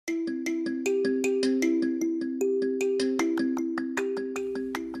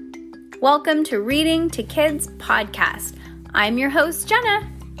Welcome to Reading to Kids podcast. I'm your host,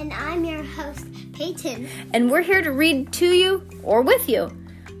 Jenna. And I'm your host, Peyton. And we're here to read to you or with you.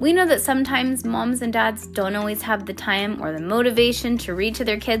 We know that sometimes moms and dads don't always have the time or the motivation to read to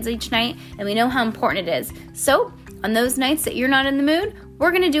their kids each night, and we know how important it is. So, on those nights that you're not in the mood,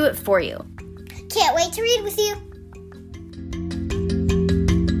 we're going to do it for you. Can't wait to read with you.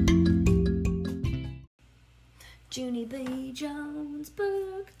 Junie B. Jones,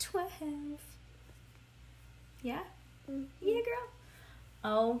 book 12. Yeah? Mm-hmm. Yeah, girl.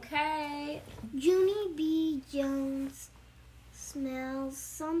 Okay. Junie B. Jones smells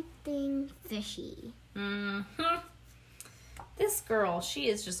something fishy. Mm-hmm. This girl, she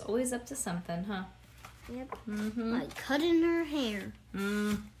is just always up to something, huh? Yep. Mm-hmm. Like cutting her hair.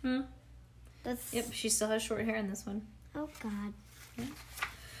 Mm-hmm. That's. Yep, she still has short hair in this one. Oh, God. Yeah.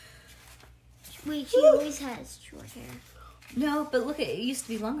 Wait, she always has short hair. No, but look, it used to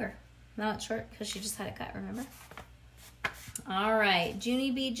be longer. Now it's short because she just had it cut, remember? All right, Junie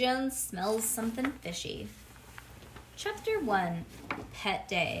B. Jones smells something fishy. Chapter 1, Pet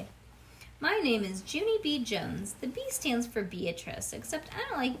Day. My name is Junie B. Jones. The B stands for Beatrice, except I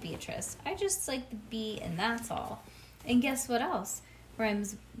don't like Beatrice. I just like the B and that's all. And guess what else?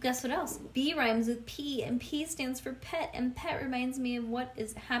 B rhymes with P, and P stands for pet, and pet reminds me of what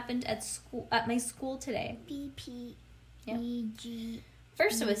has happened at my school today. B-P-E-G.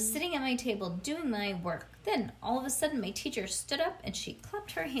 First, I was sitting at my table doing my work. Then, all of a sudden, my teacher stood up and she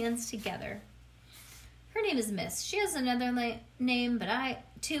clapped her hands together. Her name is Miss. She has another name, but I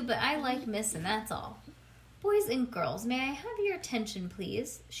like Miss, and that's all. Boys and girls, may I have your attention,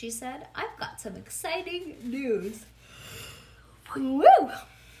 please? She said. I've got some exciting news. Woo!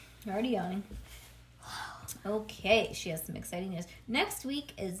 You're already yawning. Okay, she has some exciting news. Next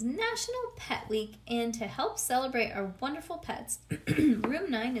week is National Pet Week, and to help celebrate our wonderful pets,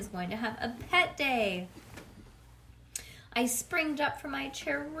 Room 9 is going to have a pet day. I springed up from my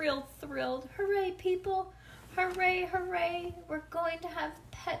chair real thrilled. Hooray, people! Hooray, hooray! We're going to have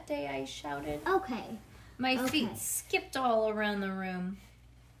pet day, I shouted. Okay. My feet skipped all around the room.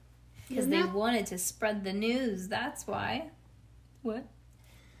 Because they wanted to spread the news, that's why. What?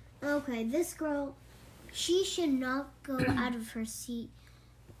 Okay, this girl, she should not go out of her seat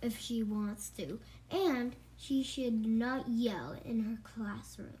if she wants to. And she should not yell in her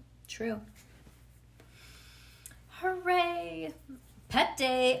classroom. True. Hooray! Pet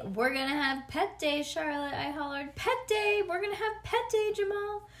day! We're gonna have pet day, Charlotte, I hollered. Pet day! We're gonna have pet day,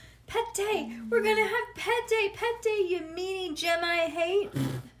 Jamal. Pet day! We're gonna have pet day, you meanie gem I hate.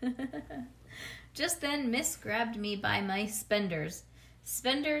 Just then, Miss grabbed me by my spenders.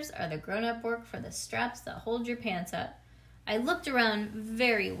 Spenders are the grown-up work for the straps that hold your pants up. I looked around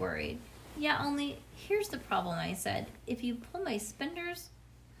very worried. Yeah, only here's the problem, I said. If you pull my spenders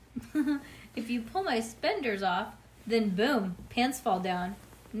off, then boom, pants fall down.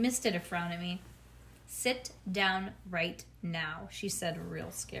 Miss did a frown at me. Sit down right now, she said,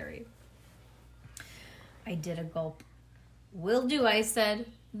 real scary. I did a gulp. Will do, I said.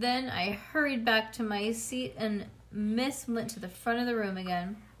 Then I hurried back to my seat and Miss went to the front of the room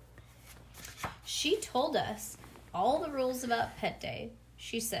again. She told us all the rules about Pet Day.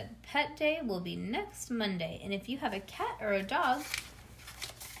 She said Pet Day will be next Monday, and if you have a cat or a dog,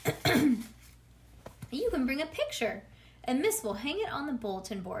 you can bring a picture, and Miss will hang it on the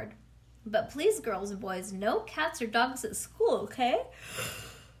bulletin board. But please, girls and boys, no cats or dogs at school, okay?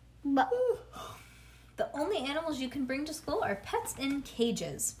 But the only animals you can bring to school are pets in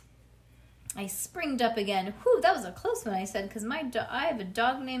cages. I springed up again. Whew, that was a close one, I said, because I have a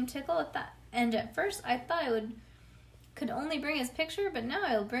dog named Tickle and at first I thought I could only bring his picture, but now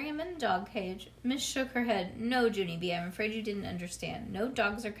I'll bring him in a dog cage. Miss shook her head. No, Junie B, I'm afraid you didn't understand. No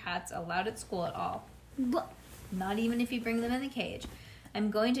dogs or cats allowed at school at all. Not even if you bring them in the cage.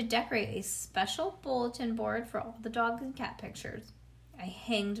 I'm going to decorate a special bulletin board for all the dog and cat pictures. I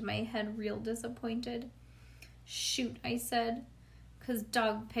hanged my head real disappointed. Shoot, I said. Because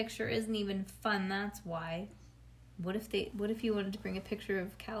dog picture isn't even fun, that's why. What if you wanted to bring a picture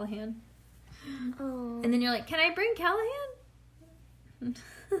of Callahan? Oh. And then you're like, can I bring Callahan?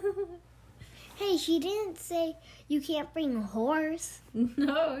 Hey, she didn't say you can't bring a horse.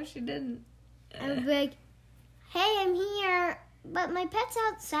 No, she didn't. I would be like, hey, I'm here, but my pet's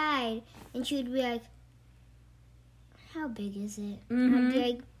outside. And she would be like, how big is it? Mm-hmm. I'd be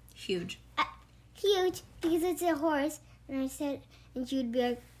like, huge. Huge, because it's a horse. And she would be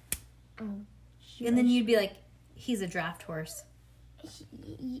like, oh. And then you'd be like, he's a draft horse.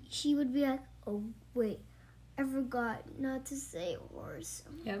 She would be like, oh, wait, I forgot not to say horse.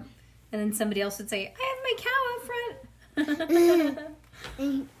 Yep. And then somebody else would say, I have my cow out front.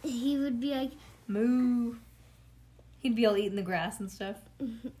 And he would be like, moo. He'd be all eating the grass and stuff.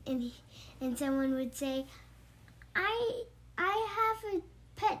 and someone would say, I have a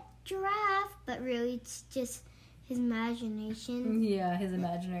pet giraffe, but really it's just his imagination. Yeah, his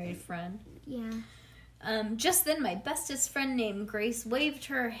imaginary friend. Yeah. Just then, my bestest friend named Grace waved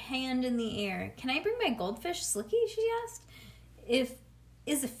her hand in the air. Can I bring my goldfish, Slicky? She asked.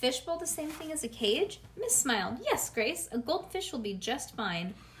 Is a fishbowl the same thing as a cage? Miss smiled. Yes, Grace. A goldfish will be just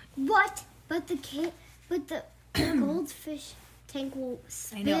fine. What? But the goldfish tank will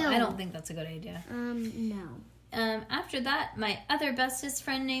spill. I know. I don't think that's a good idea. No. After that, my other bestest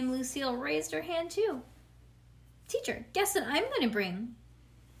friend named Lucille raised her hand too. Teacher, guess what I'm going to bring?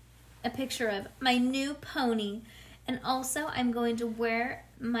 A picture of my new pony. And also, I'm going to wear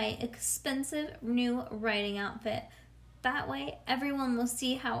my expensive new riding outfit. That way, everyone will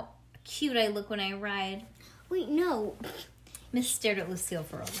see how cute I look when I ride. Wait, no. Miss stared at Lucille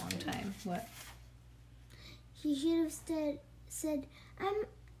for a long time. What? She should have said, I'm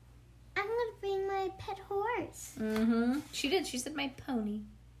going to bring my pet horse. Mm-hmm. She did. She said my pony.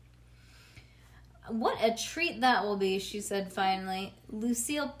 What a treat that will be, she said finally.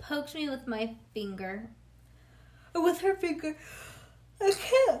 Lucille poked me with my finger. With her finger.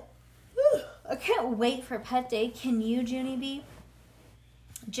 I can't wait for pet day. Can you, Junie B?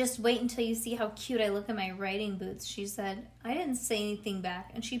 Just wait until you see how cute I look in my riding boots, she said. I didn't say anything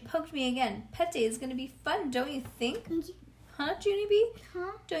back, and she poked me again. Pet day is going to be fun, don't you think? Huh, Junie B?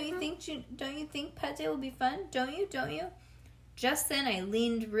 Huh? Don't you think pet day will be fun? Don't you? Just then, I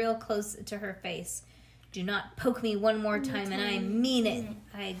leaned real close to her face. Do not poke me one more time, and I mean it,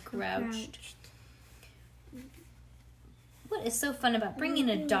 I grouched. What is so fun about bringing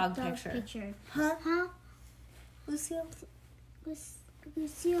a dog picture? Huh? Lucille?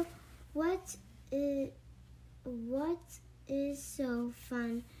 Lucille, what is so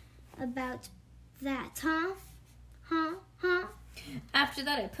fun about that, huh? After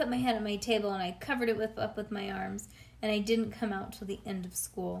that, I put my head on my table and I covered it up with my arms, and I didn't come out till the end of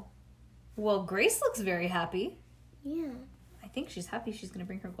school. Well, Grace looks very happy. Yeah. I think she's happy she's going to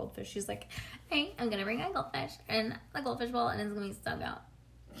bring her goldfish. She's like, hey, I'm going to bring my goldfish and the goldfish bowl, and it's going to be stuck out.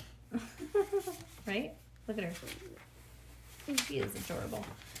 Right? Look at her. She is adorable.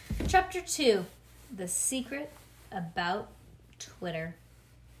 Chapter 2, The Secret About Twitter.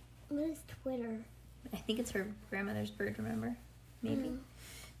 What is Twitter? I think it's her grandmother's bird, remember? Maybe.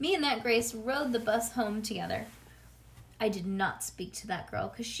 Me and that Grace rode the bus home together. I did not speak to that girl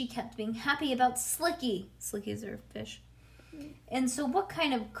because she kept being happy about Slicky. Slicky's her fish. And so what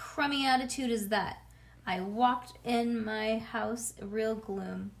kind of crummy attitude is that? I walked in my house real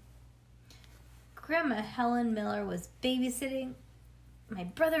gloom. Grandma Helen Miller was babysitting my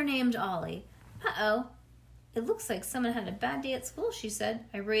brother named Ollie. Uh-oh. It looks like someone had a bad day at school, she said.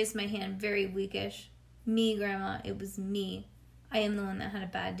 I raised my hand very weakish. Me, Grandma. It was me. I am the one that had a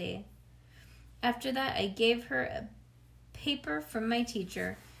bad day. After that, I gave her a paper from my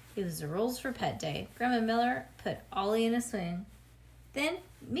teacher. It was the rules for pet day. Grandma Miller put Ollie in a swing. Then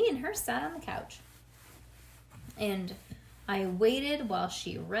me and her sat on the couch. And I waited while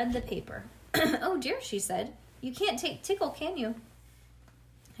she read the paper. Oh dear, she said. You can't take Tickle, can you?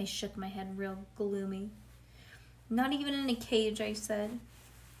 I shook my head real gloomy. Not even in a cage, I said.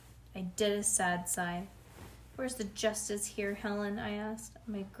 I did a sad sigh. Where's the justice here, Helen? I asked.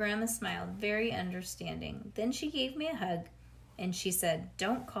 My grandma smiled, very understanding. Then she gave me a hug, and she said,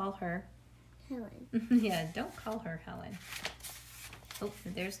 don't call her Helen. Yeah, don't call her Helen. Oh,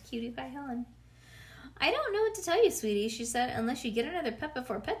 there's Cutie Pie Helen. I don't know what to tell you, sweetie, she said. Unless you get another pet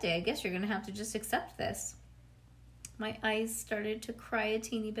before pet day, I guess you're going to have to just accept this. My eyes started to cry a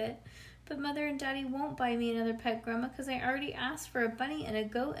teeny bit. But Mother and Daddy won't buy me another pet, Grandma, because I already asked for a bunny and a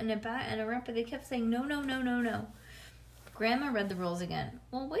goat and a bat and a rat, but they kept saying no, no, no, no, no. Grandma read the rules again.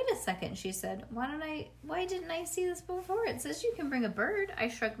 Well, wait a second, she said. Why didn't I see this before? It says you can bring a bird. I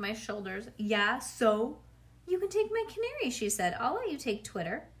shrugged my shoulders. Yeah, so? You can take my canary, she said. I'll let you take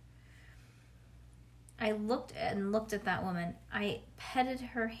Twitter. I looked at that woman. I petted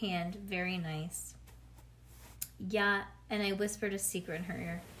her hand, very nice. Yeah, and I whispered a secret in her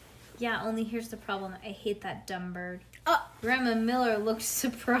ear. Yeah, only here's the problem. I hate that dumb bird. Grandma Miller looked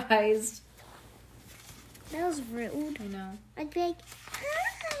surprised. That was rude. I know. I'd be like,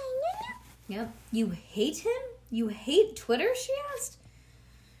 hi. Yep. You hate him? You hate Twitter, she asked.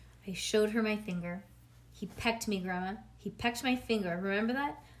 I showed her my finger. He pecked me, Grandma. He pecked my finger. Remember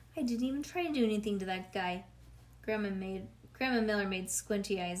that? I didn't even try to do anything to that guy. Grandma Miller made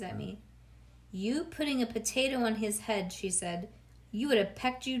squinty eyes at me. You putting a potato on his head, she said. You would have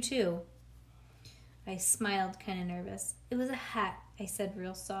pecked you too. I smiled, kind of nervous. It was a hat. I said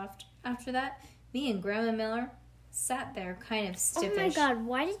real soft. After that, me and Grandma Miller sat there kind of stiffish. Oh my God,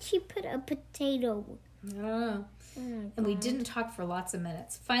 why did she put a potato? I don't know. Oh And we didn't talk for lots of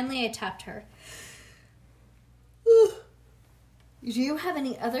minutes. Finally, I tapped her. Do you have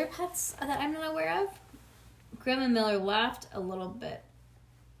any other pets that I'm not aware of? Grandma Miller laughed a little bit.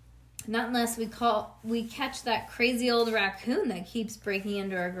 Not unless we catch that crazy old raccoon that keeps breaking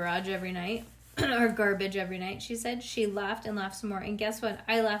into our garage every night. Or garbage every night, she said. She laughed and laughed some more. And guess what?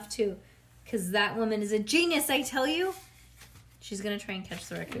 I laughed too. Because that woman is a genius, I tell you. She's going to try and catch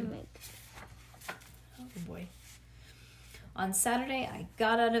the raccoon. Oh, boy. On Saturday, I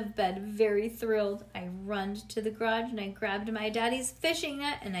got out of bed very thrilled. I runned to the garage and I grabbed my daddy's fishing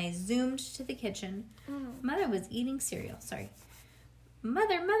net and I zoomed to the kitchen. Mother was eating cereal. Sorry.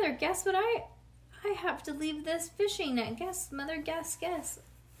 Mother, guess what I have to leave this fishing net. Guess, Mother, guess.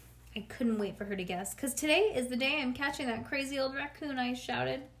 I couldn't wait for her to guess. Because today is the day I'm catching that crazy old raccoon, I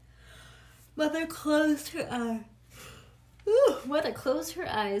shouted. Mother closed her eyes. Mother closed her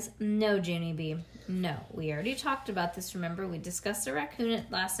eyes. No, Junie B. No, we already talked about this, remember? We discussed the raccoon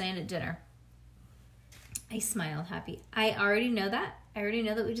last night at dinner. I smiled, happy. I already know that. I already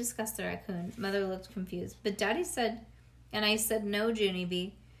know that we discussed the raccoon. Mother looked confused. But Daddy said, and I said, no, Junie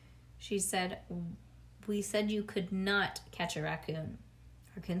B. She said, we said you could not catch a raccoon.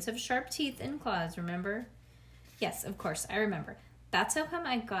 Raccoons have sharp teeth and claws, remember? Yes, of course, I remember. That's how come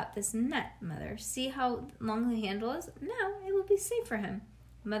I got this net, Mother. See how long the handle is? Now it will be safe for him.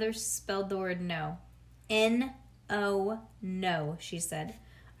 Mother spelled the word no. N-O, no, she said.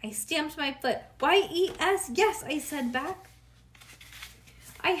 I stamped my foot. Y-E-S, yes, I said back.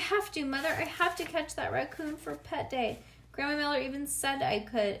 I have to, Mother. I have to catch that raccoon for pet day. Grandma Miller even said I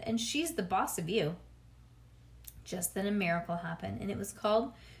could, and she's the boss of you. Just then a miracle happened, and it was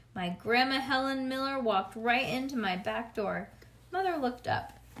called my Grandma Helen Miller walked right into my back door. Mother looked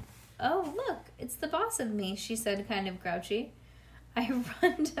up. Oh, look, it's the boss of me, she said, kind of grouchy. I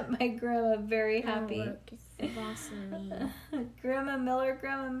ran to my grandma, very happy. Oh, look, it's the boss of me. Grandma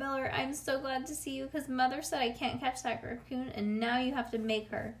Miller, I'm so glad to see you because Mother said I can't catch that raccoon, and now you have to make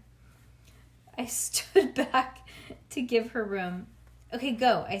her. I stood back to give her room. Okay,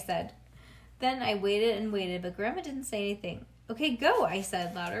 go, I said. Then I waited and waited, but Grandma didn't say anything. Okay, go, I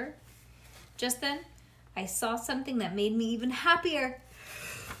said louder. Just then, I saw something that made me even happier.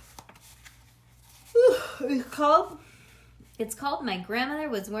 It's called my grandmother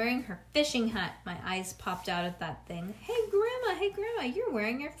was wearing her fishing hat. My eyes popped out at that thing. Hey, Grandma, you're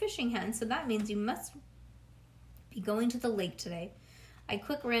wearing your fishing hat, and so that means you must be going to the lake today. I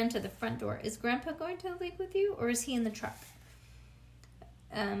quick ran to the front door. Is Grandpa going to the lake with you, or is he in the truck?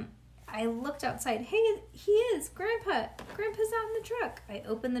 I looked outside. Hey, he is. Grandpa's out in the truck. I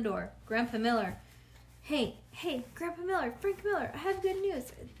opened the door. Grandpa Miller. Hey, Grandpa Miller, Frank Miller, I have good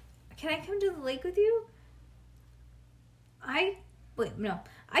news. Can I come to the lake with you? I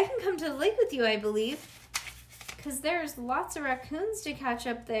can come to the lake with you, I believe. Because there's lots of raccoons to catch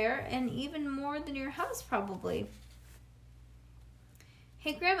up there, and even more than your house, probably.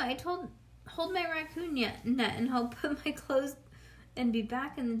 Hey, Grandma, hold my raccoon net, and I'll put my clothes and be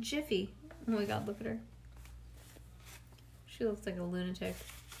back in the jiffy. Oh my God, look at her. She looks like a lunatic.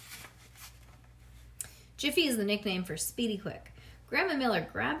 Jiffy is the nickname for Speedy Quick. Grandma Miller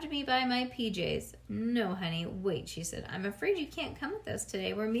grabbed me by my PJs. No, honey, wait, she said. I'm afraid you can't come with us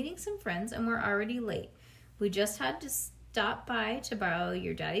today. We're meeting some friends and we're already late. We just had to stop by to borrow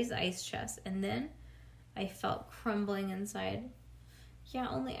your daddy's ice chest. And then I felt crumbling inside. Yeah,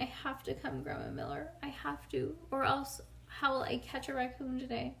 only I have to come, Grandma Miller. I have to. Or else, how will I catch a raccoon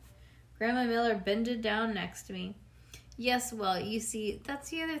today? Grandma Miller bended down next to me. Yes, well, you see, that's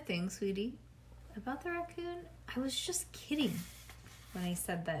the other thing, sweetie. About the raccoon, I was just kidding when I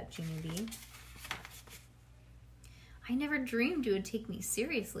said that, Junie B. I never dreamed you would take me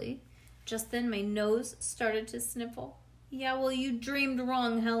seriously. Just then my nose started to sniffle. Yeah, well, you dreamed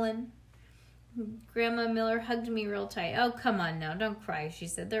wrong, Helen. Grandma Miller hugged me real tight. Oh, come on now, don't cry, she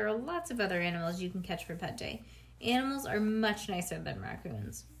said. There are lots of other animals you can catch for pet day. Animals are much nicer than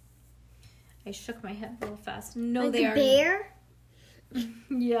raccoons. I shook my head real fast. No, like they a are. Bear?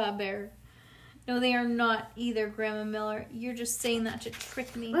 Yeah, bear. No, they are not either, Grandma Miller. You're just saying that to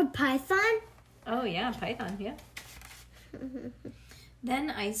trick me. Or python? Oh, yeah, python, yeah. Then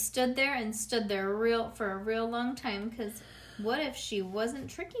I stood there for a real long time, because what if she wasn't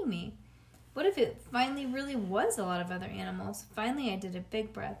tricking me? What if it finally really was a lot of other animals? Finally, I did a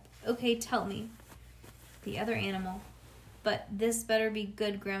big breath. Okay, tell me. The other animal. But this better be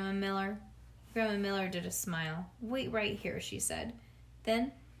good, Grandma Miller. Grandma Miller did a smile. Wait right here, she said.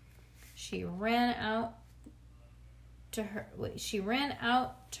 Then she ran out to her. Wait, she ran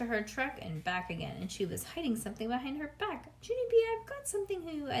out to her truck and back again, and she was hiding something behind her back. Junie B, I've got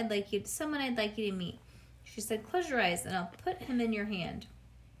someone I'd like you to meet. She said, close your eyes, and I'll put him in your hand.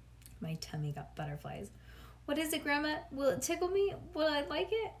 My tummy got butterflies. What is it, Grandma? Will it tickle me? Will I like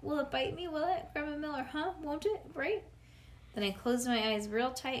it? Will it bite me? Will it? Grandma Miller, huh? Won't it? Right? Then I closed my eyes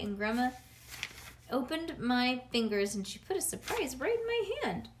real tight, and Grandma opened my fingers, and she put a surprise right in my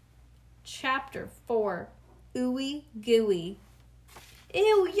hand. Chapter 4. Ooey gooey.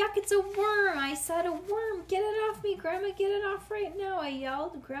 Ew, yuck, it's a worm. I said, a worm. Get it off me, Grandma. Get it off right now, I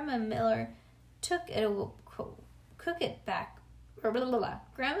yelled. Grandma Miller took it back.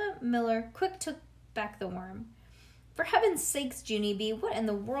 Grandma Miller took back the worm. For heaven's sakes, Junie B, what in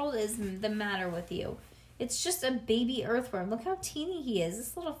the world is the matter with you? It's just a baby earthworm. Look how teeny he is.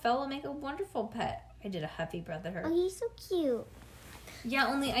 This little fellow will make a wonderful pet. I did a huffy breath at her. Oh, he's so cute. Yeah,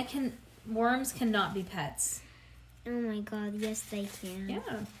 only worms cannot be pets. Oh my God, yes they can.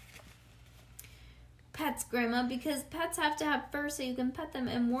 Yeah. Pets, Grandma, because pets have to have fur so you can pet them,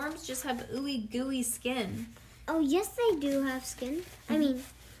 and worms just have ooey gooey skin. Oh, yes they do have skin. Mm-hmm. I mean,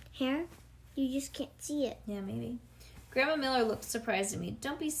 hair. You just can't see it. Yeah, maybe. Grandma Miller looked surprised at me.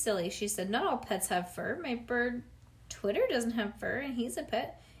 Don't be silly, she said. Not all pets have fur. My bird Twitter doesn't have fur, and he's a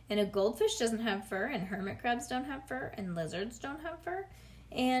pet. And a goldfish doesn't have fur, and hermit crabs don't have fur, and lizards don't have fur.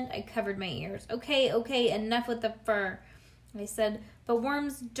 And I covered my ears. Okay, enough with the fur, I said. But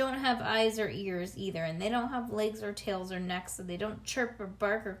worms don't have eyes or ears either, and they don't have legs or tails or necks, so they don't chirp or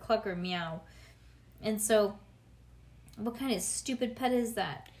bark or cluck or meow. And so, what kind of stupid pet is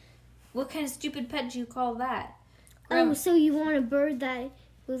that? What kind of stupid pet do you call that? Oh, so you want a bird that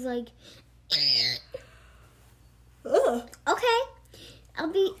was like... Ugh. Okay.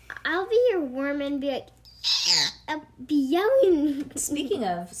 I'll be your worm and be like... I'll be yelling. Speaking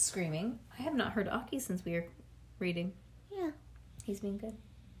of screaming, I have not heard Aki since we were reading. Yeah. He's been good.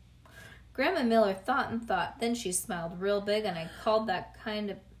 Grandma Miller thought and thought. Then she smiled real big, and I called that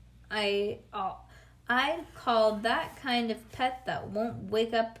kind of pet that won't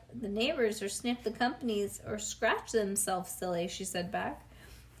wake up the neighbors or sniff the companies or scratch themselves silly, she said back.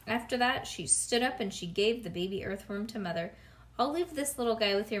 After that, she stood up and she gave the baby earthworm to Mother. I'll leave this little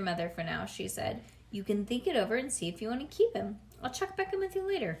guy with your mother for now, she said. You can think it over and see if you want to keep him. I'll check back in with you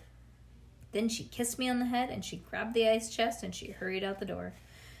later. Then she kissed me on the head and she grabbed the ice chest and she hurried out the door.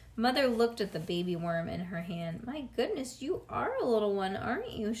 Mother looked at the baby worm in her hand. My goodness, you are a little one,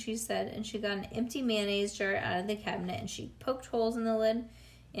 aren't you? She said, and she got an empty mayonnaise jar out of the cabinet and she poked holes in the lid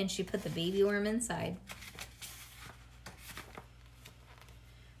and she put the baby worm inside.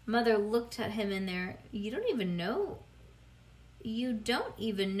 Mother looked at him in there. You don't even know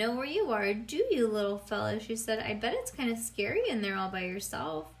where you are, do you, little fellow? She said, I bet it's kind of scary in there all by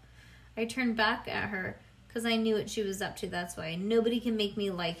yourself. I turned back at her because I knew what she was up to. That's why. Nobody can make me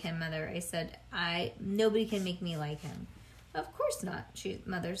like him, Mother. I said, nobody can make me like him. Of course not,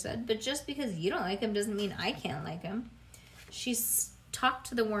 Mother said. But just because you don't like him doesn't mean I can't like him. She talked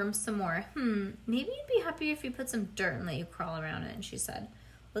to the worm some more. Maybe you'd be happier if you put some dirt and let you crawl around it. And she said,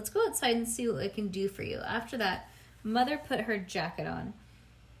 let's go outside and see what I can do for you. After that, Mother put her jacket on.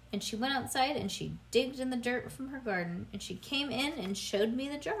 And she went outside and she digged in the dirt from her garden. And she came in and showed me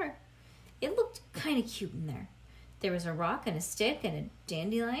the jar. It looked kind of cute in there. There was a rock and a stick and a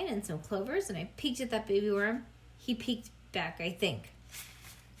dandelion and some clovers, and I peeked at that baby worm. He peeked back, I think.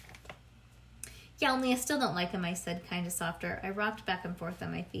 Yeah, only I still don't like him, I said, kind of softer. I rocked back and forth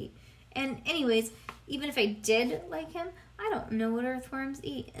on my feet. And anyways, even if I did like him, I don't know what earthworms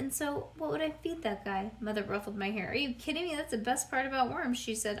eat. And so what would I feed that guy? Mother ruffled my hair. Are you kidding me? That's the best part about worms,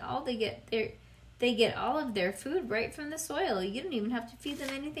 she said. They get all of their food right from the soil. You don't even have to feed them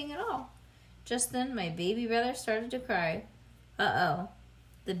anything at all. Just then, my baby brother started to cry. Uh-oh.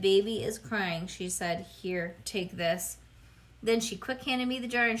 The baby is crying, she said. Here, take this. Then she quick handed me the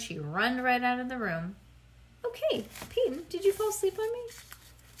jar and she ran right out of the room. Okay, Peyton, did you fall asleep on me?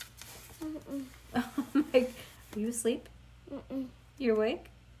 Mm-mm. Oh my, are you asleep? Mm-mm. You're awake?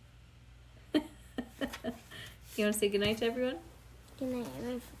 You want to say goodnight to everyone? Good night,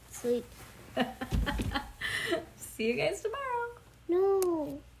 I'm asleep. See you guys tomorrow.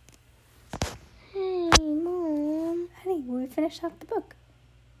 No. Hey, Mom. Honey, we finished off the book.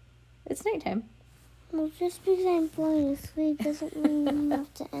 It's nighttime. Well, just because I'm falling asleep doesn't mean you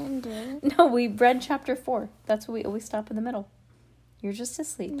have to end it. No, we read chapter 4. That's what we always stop in the middle. You're just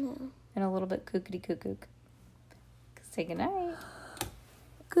asleep. No. And a little bit kookity kook. Say goodnight.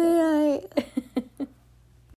 Good night.